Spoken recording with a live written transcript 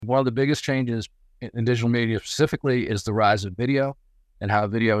one of the biggest changes in digital media specifically is the rise of video and how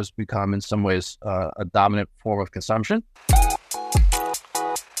video has become in some ways a dominant form of consumption.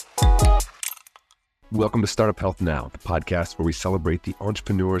 Welcome to Startup Health Now, the podcast where we celebrate the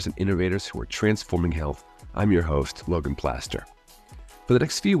entrepreneurs and innovators who are transforming health. I'm your host, Logan Plaster. For the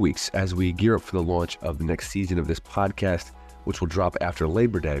next few weeks, as we gear up for the launch of the next season of this podcast, which will drop after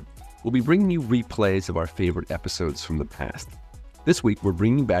Labor Day, we'll be bringing you replays of our favorite episodes from the past. This week, we're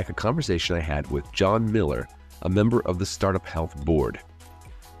bringing back a conversation I had with John Miller, a member of the Startup Health Board.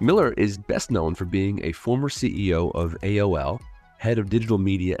 Miller is best known for being a former CEO of AOL, head of digital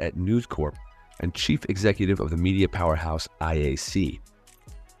media at News Corp, and chief executive of the media powerhouse IAC.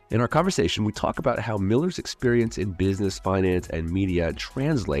 In our conversation, we talk about how Miller's experience in business, finance, and media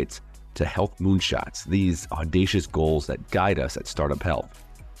translates to health moonshots, these audacious goals that guide us at Startup Health.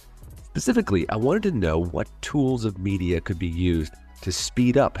 Specifically, I wanted to know what tools of media could be used to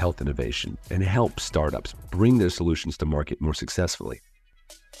speed up health innovation and help startups bring their solutions to market more successfully.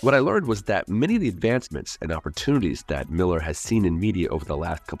 What I learned was that many of the advancements and opportunities that Miller has seen in media over the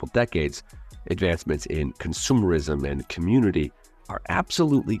last couple decades, advancements in consumerism and community, are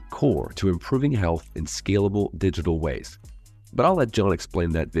absolutely core to improving health in scalable digital ways. But I'll let John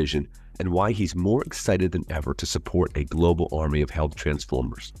explain that vision and why he's more excited than ever to support a global army of health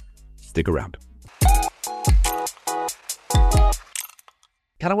transformers. Stick around.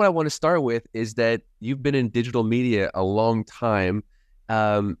 Kind of what I want to start with is that you've been in digital media a long time.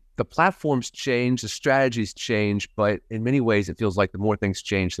 The platforms change, the strategies change, but in many ways, it feels like the more things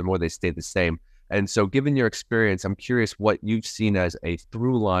change, the more they stay the same. And so given your experience, I'm curious what you've seen as a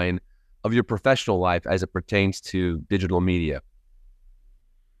through line of your professional life as it pertains to digital media.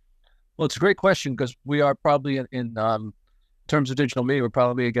 Well, it's a great question because we are probably in terms of digital media, we're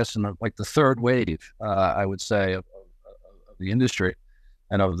probably, I guess, in the third wave, I would say, of the industry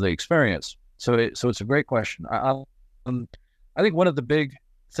and of the experience. So it's a great question. I think one of the big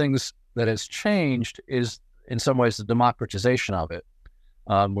things that has changed is, in some ways, the democratization of it,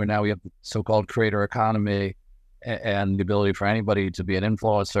 where now we have the so-called creator economy and the ability for anybody to be an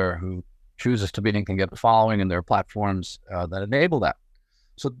influencer who chooses to be and can get a following, and there are platforms that enable that.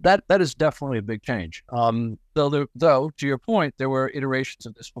 So that is definitely a big change. Though, to your point, there were iterations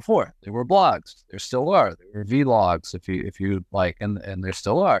of this before. There were blogs. There still are. There were vlogs, if you like, and there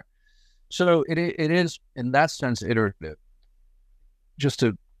still are. So it is, in that sense, iterative. Just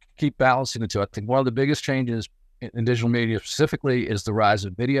to keep balancing the two, I think one of the biggest changes in digital media specifically is the rise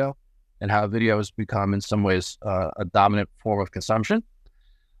of video and how video has become in some ways a dominant form of consumption.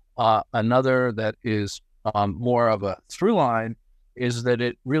 Another that is more of a through line is that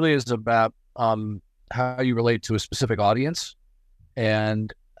it really is about how you relate to a specific audience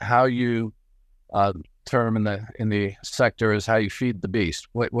and how you term in the sector is how you feed the beast,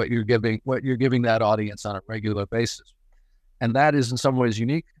 what you're giving that audience on a regular basis. And that is in some ways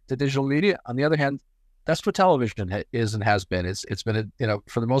unique to digital media. On the other hand, that's what television is and has been. It's been,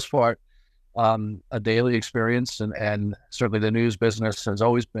 for the most part, a daily experience, and certainly the news business has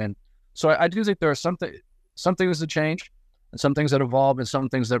always been. So I do think there are some things that change, and some things that evolve, and some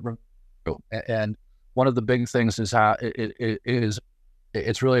things that and one of the big things is how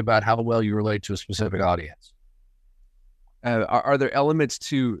it's really about how well you relate to a specific audience. Are there elements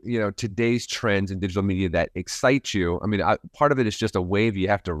to today's trends in digital media that excite you? I mean, part of it is just a wave you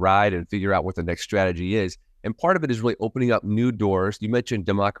have to ride and figure out what the next strategy is, and part of it is really opening up new doors. You mentioned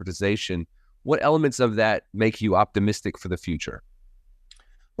democratization. What elements of that make you optimistic for the future?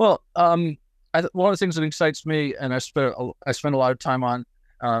 Well, one of the things that excites me, and I spend a lot of time on,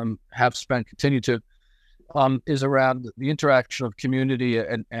 continue to, is around the interaction of community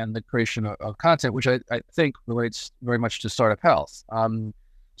and the creation of content, which I think relates very much to startup health.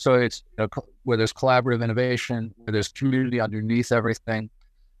 So it's where there's collaborative innovation, where there's community underneath everything,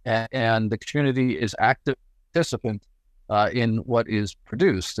 and the community is active participant in what is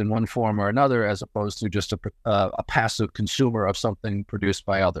produced in one form or another, as opposed to just a passive consumer of something produced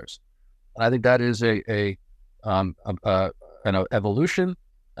by others. And I think that is an evolution.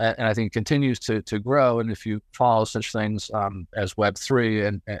 And I think it continues to grow. And if you follow such things as Web3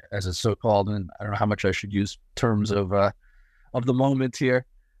 and as it's so called, and I don't know how much I should use terms of the moment here,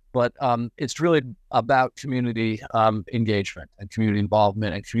 but it's really about community engagement and community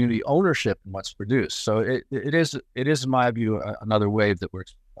involvement and community ownership in what's produced. So it is in my view another wave that we're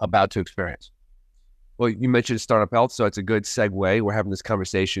about to experience. Well, you mentioned Startup Health, so it's a good segue. We're having this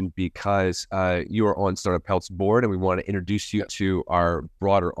conversation because you are on Startup Health's board, and we want to introduce you to our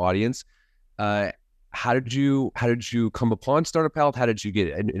broader audience. How did you come upon Startup Health? How did you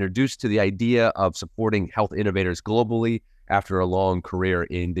get introduced to the idea of supporting health innovators globally? after a long career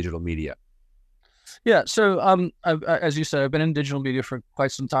in digital media? Yeah. So, as you said, I've been in digital media for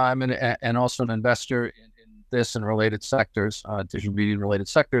quite some time, and also an investor in this and related sectors, digital media and related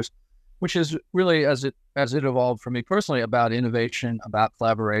sectors, which is really, as it evolved for me personally, about innovation, about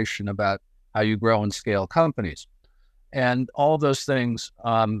collaboration, about how you grow and scale companies, and all of those things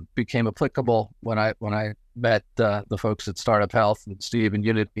became applicable when I met the folks at Startup Health and Steve and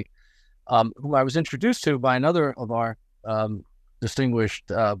Unity, whom I was introduced to by another of our distinguished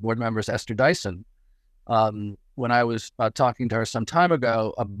board members, Esther Dyson, when I was talking to her some time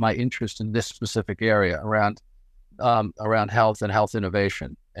ago of my interest in this specific area around health and health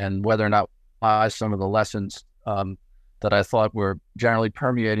innovation, and whether or not some of the lessons that I thought were generally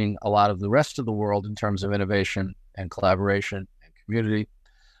permeating a lot of the rest of the world in terms of innovation and collaboration and community,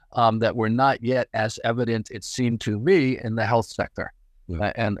 that were not yet as evident, it seemed to me, in the health sector.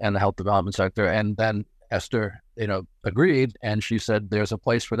 Yeah. and the health development sector. And then Esther, agreed, and she said there's a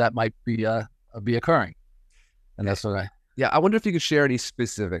place where that might be occurring. And that's what I wonder if you could share any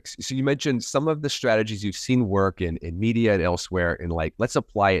specifics. So you mentioned some of the strategies you've seen work in media and elsewhere, and let's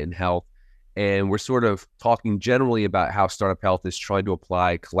apply it in health. And we're sort of talking generally about how Startup Health is trying to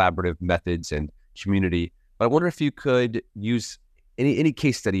apply collaborative methods and community. But I wonder if you could use any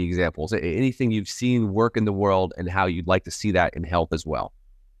case study examples, anything you've seen work in the world, and how you'd like to see that in health as well.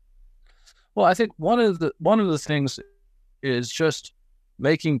 Well, I think one of the things is just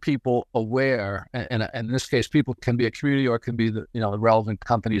making people aware, and in this case, people can be a community or it can be the relevant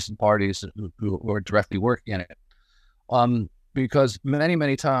companies and parties who are directly working in it, because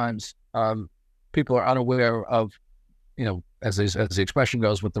many times people are unaware of, as the expression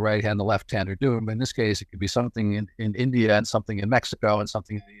goes, what the right hand and the left hand are doing. But in this case, it could be something in India and something in Mexico and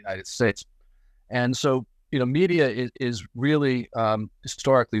something in the United States. And so, media is really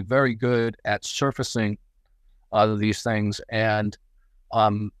historically very good at surfacing these things and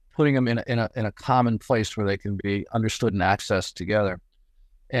putting them in a common place where they can be understood and accessed together.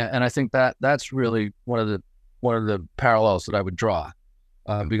 And I think that's really one of the parallels that I would draw,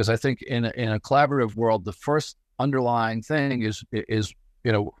 because I think in a collaborative world, the first underlying thing is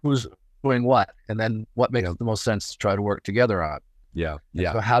who's doing what, and then what makes the most sense to try to work together on. Yeah.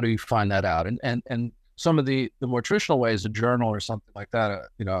 So how do you find that out? And some of the more traditional ways, a journal or something like that,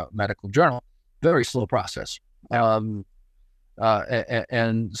 a medical journal, very slow process. And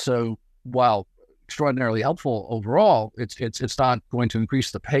so while extraordinarily helpful overall, it's not going to increase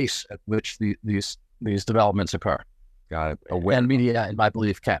the pace at which these developments occur. Got it. And media, in my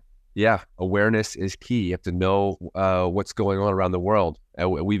belief, can. Yeah, awareness is key. You have to know what's going on around the world.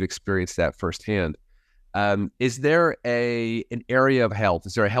 We've experienced that firsthand. Is there an area of health?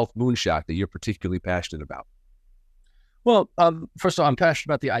 Is there a health moonshot that you're particularly passionate about? Well, first of all, I'm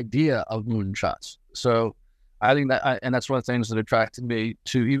passionate about the idea of moonshots. So I think and that's one of the things that attracted me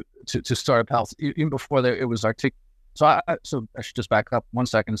to Startup Health, even before it was articulated. So I should just back up 1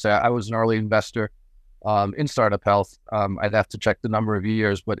 second and say I was an early investor in Startup Health. I'd have to check the number of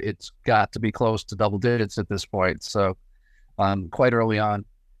years, but it's got to be close to double digits at this point. So quite early on.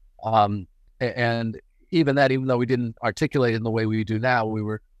 And even though we didn't articulate it in the way we do now, we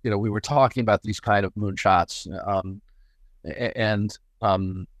were talking about these kind of moonshots and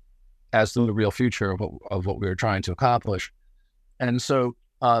as the real future of what we were trying to accomplish. And so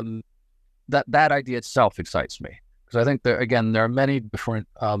that idea itself excites me, because I think there are many different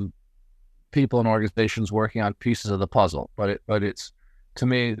people and organizations working on pieces of the puzzle, but it's, to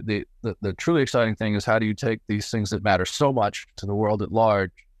me, the truly exciting thing is how do you take these things that matter so much to the world at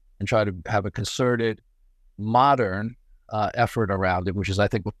large and try to have a concerted, modern effort around it, which is, I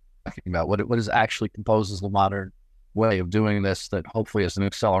think, what we're talking about. What is actually composes the modern way of doing this that hopefully is an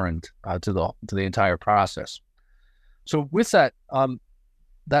accelerant to the entire process. So with that,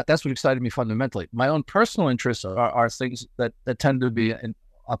 that's what excited me fundamentally. My own personal interests are things that tend to be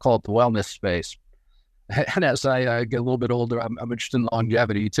I'll call it the wellness space. And as I get a little bit older, I'm interested in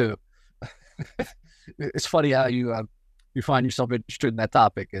longevity too. It's funny how you find yourself interested in that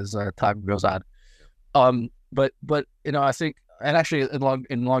topic as time goes on. But I think, and actually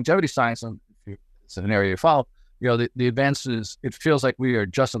in longevity science, it's an area you follow, the advances, it feels like we are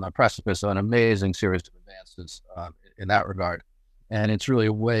just on the precipice of an amazing series of advances in that regard. And it's really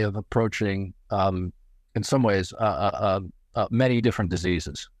a way of approaching, in some ways, many different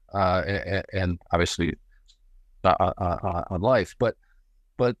diseases, and obviously on life. But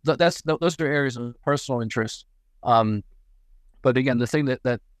those are areas of personal interest. But again, the thing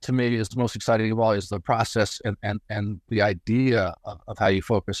that to me is the most exciting of all is the process and the idea of how you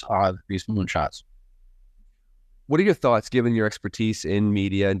focus on these moonshots. What are your thoughts, given your expertise in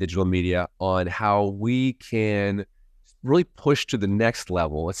media and digital media, on how we can really push to the next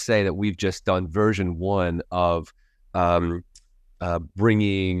level, let's say that we've just done version 1 of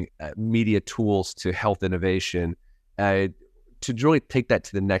bringing media tools to health innovation, to really take that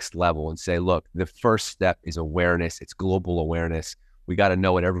to the next level and say, look, the first step is awareness. It's global awareness. We got to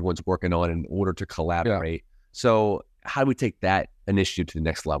know what everyone's working on in order to collaborate. Yeah. So how do we take that initiative to the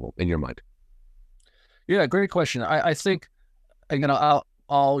next level in your mind? Yeah, great question. I think,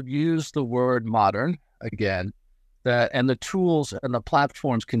 I'll use the word modern again, and the tools and the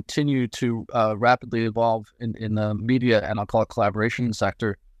platforms continue to rapidly evolve in the media, and I'll call it collaboration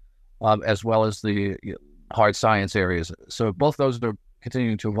sector, as well as the hard science areas. So both those are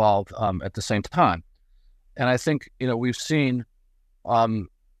continuing to evolve at the same time. And I think, we've seen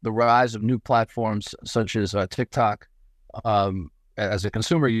the rise of new platforms such as TikTok as a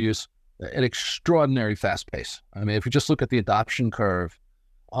consumer use at an extraordinary fast pace. I mean, if you just look at the adoption curve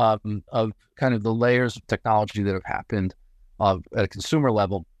of kind of the layers of technology that have happened at a consumer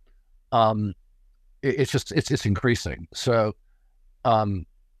level, it's increasing. So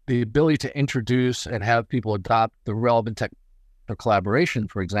the ability to introduce and have people adopt the relevant tech for collaboration,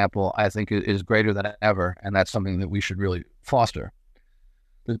 for example, I think is greater than ever, and that's something that we should really foster.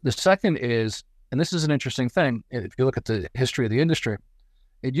 The second is, and this is an interesting thing, if you look at the history of the industry,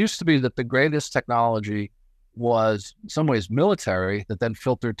 it used to be that the greatest technology was in some ways military, that then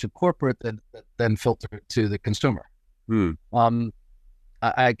filtered to corporate, that then filtered to the consumer.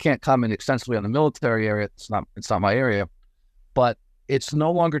 I can't comment extensively on the military area. It's not my area, but it's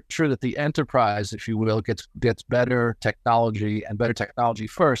no longer true that the enterprise, if you will, gets better technology and better technology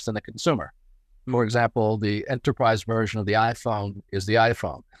first than the consumer. For example, the enterprise version of the iPhone is the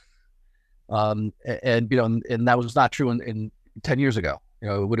iPhone. And that was not true in 10 years ago.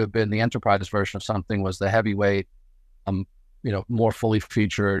 It would have been the enterprise version of something was the heavyweight, more fully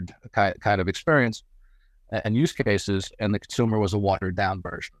featured kind of experience and use cases, and the consumer was a watered down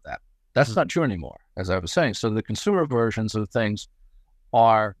version of that. That's not true anymore, as I was saying. So the consumer versions of things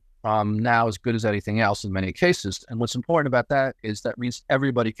are now as good as anything else in many cases. And what's important about that is that means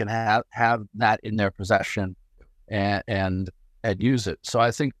everybody can have that in their possession and use it. So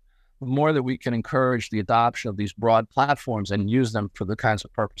I think the more that we can encourage the adoption of these broad platforms and use them for the kinds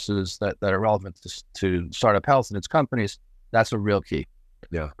of purposes that are relevant to Startup Health and its companies, that's a real key.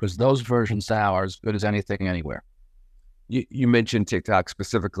 Yeah. Because those versions now are as good as anything anywhere. You mentioned TikTok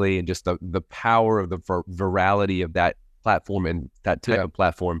specifically, and just the power of the virality of that platform and that type of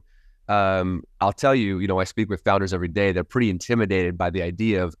platform. I'll tell you, I speak with founders every day. They're pretty intimidated by the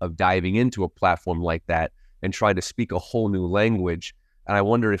idea of diving into a platform like that and trying to speak a whole new language. And I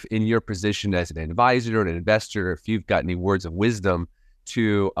wonder if in your position as an advisor and an investor, if you've got any words of wisdom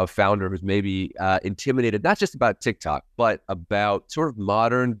to a founder who's maybe intimidated, not just about TikTok, but about sort of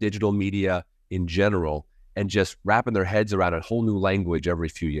modern digital media in general, and just wrapping their heads around a whole new language every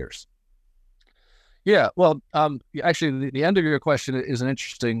few years. Yeah, well, actually, the end of your question is an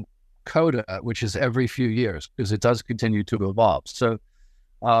interesting coda, which is every few years, because it does continue to evolve. So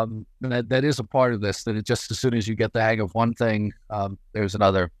that is a part of this, that it just as soon as you get the hang of one thing, there's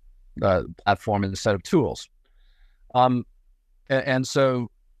another platform and a set of tools. And so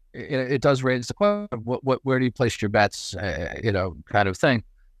it does raise the question of where do you place your bets, kind of thing.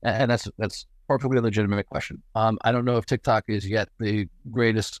 And that's perfectly legitimate question. I don't know if TikTok is yet the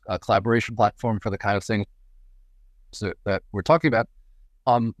greatest collaboration platform for the kind of thing that we're talking about.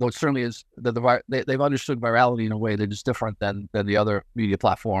 Though it certainly is that they've understood virality in a way that is different than the other media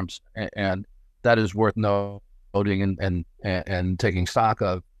platforms, and that is worth noting and taking stock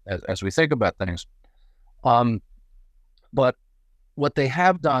of as we think about things. But what they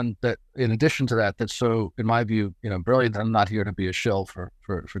have done, that in addition to that, that's so, in my view, brilliant. I'm not here to be a shill for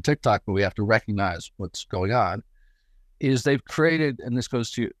TikTok, but we have to recognize what's going on, is they've created, and this goes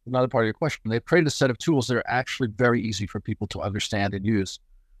to another part of your question, they've created a set of tools that are actually very easy for people to understand and use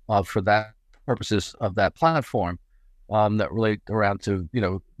for that purposes of that platform, that relate around to,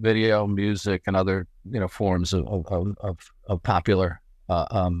 video, music, and other, forms of popular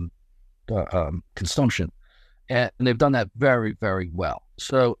consumption. And they've done that very, very well.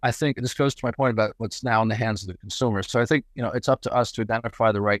 So I think this goes to my point about what's now in the hands of the consumer. So I think, it's up to us to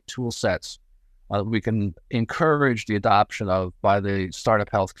identify the right tool sets we can encourage the adoption of by the Startup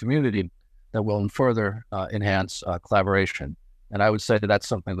Health community that will further enhance collaboration. And I would say that that's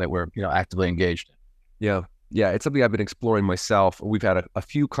something that we're actively engaged in. Yeah, it's something I've been exploring myself. We've had a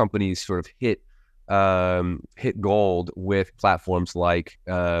few companies sort of hit gold with platforms like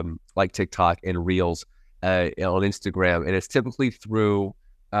TikTok and Reels on Instagram, and it's typically through.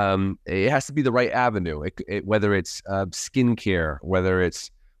 It has to be the right avenue. Whether it's skincare, whether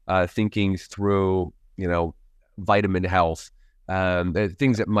it's thinking through, vitamin health,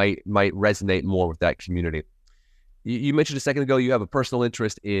 things that might resonate more with that community. You mentioned a second ago you have a personal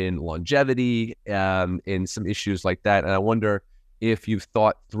interest in longevity, in some issues like that, and I wonder if you've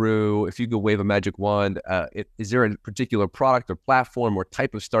thought through, if you could wave a magic wand, is there a particular product or platform or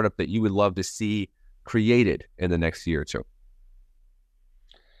type of startup that you would love to see created in the next year or two?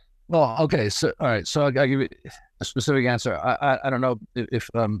 Well, okay. So, all right. So I'll give you a specific answer. I don't know if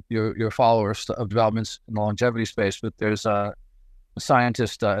you're followers of developments in the longevity space, but there's a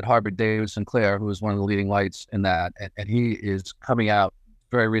scientist at Harvard, David Sinclair, who is one of the leading lights in that. And he is coming out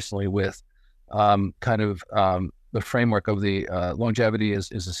very recently with the framework of the longevity is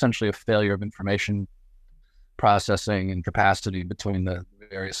essentially a failure of information processing and capacity between the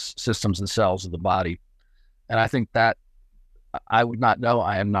various systems and cells of the body. And I think that I would not know.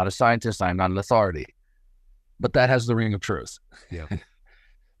 I am not a scientist. I am not an authority, but that has the ring of truth. Yeah,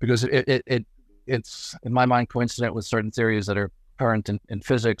 because it's in my mind coincident with certain theories that are current in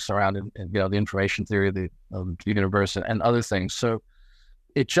physics around the information theory of the universe and other things. So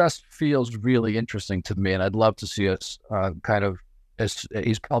it just feels really interesting to me, and I'd love to see us as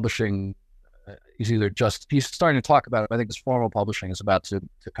he's publishing. He's starting to talk about it. I think his formal publishing is about to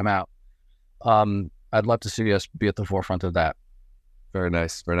come out. I'd love to see us be at the forefront of that. Very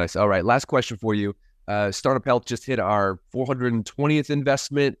nice, very nice. All right, last question for you. Startup Health just hit our 420th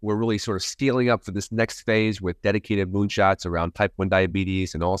investment. We're really sort of scaling up for this next phase with dedicated moonshots around type 1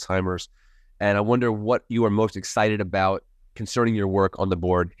 diabetes and Alzheimer's. And I wonder what you are most excited about concerning your work on the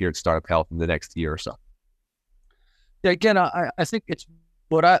board here at Startup Health in the next year or so. Yeah, again, I think it's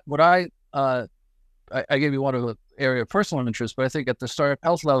I gave you one of the area of personal interest, but I think at the Startup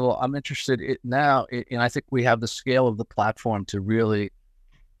Health level, I'm interested now, and I think we have the scale of the platform to really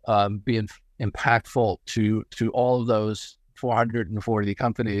be impactful to all of those 440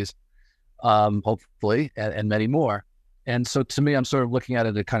 companies, hopefully, and many more. And so to me, I'm sort of looking at it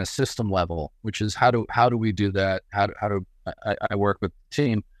at a kind of system level, which is how do we do that? How do I work with the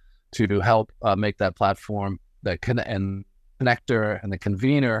team to help make that platform and connector and the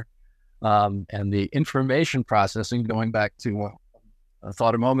convener and the information processing, going back to what I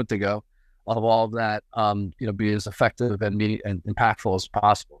thought a moment ago, of all of that, be as effective and impactful as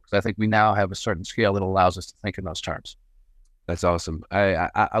possible. Because I think we now have a certain scale that allows us to think in those terms. That's awesome.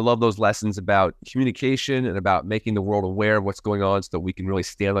 I love those lessons about communication and about making the world aware of what's going on so that we can really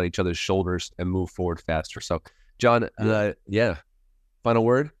stand on each other's shoulders and move forward faster. So, John, final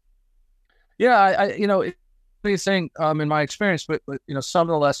word? Yeah, he's saying in my experience, but some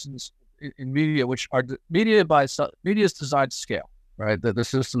of the lessons in media, which are media is designed to scale, right? The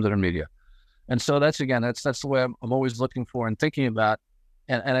systems that are media. And so that's the way I'm always looking for and thinking about.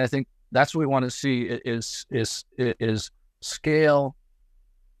 And I think that's what we want to see is scale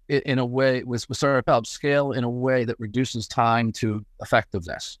in a way with Startup Health, scale in a way that reduces time to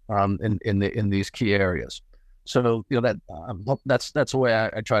effectiveness in these key areas. So that's the way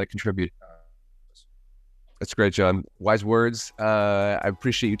I try to contribute. That's great, John. Wise words. I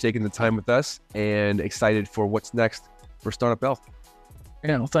appreciate you taking the time with us and excited for what's next for Startup Health.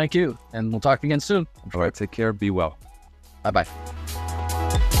 Yeah, well, thank you. And we'll talk again soon. All right, take care. Be well. Bye-bye.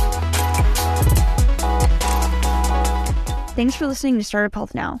 Thanks for listening to Startup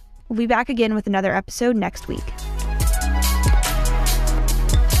Health Now. We'll be back again with another episode next week.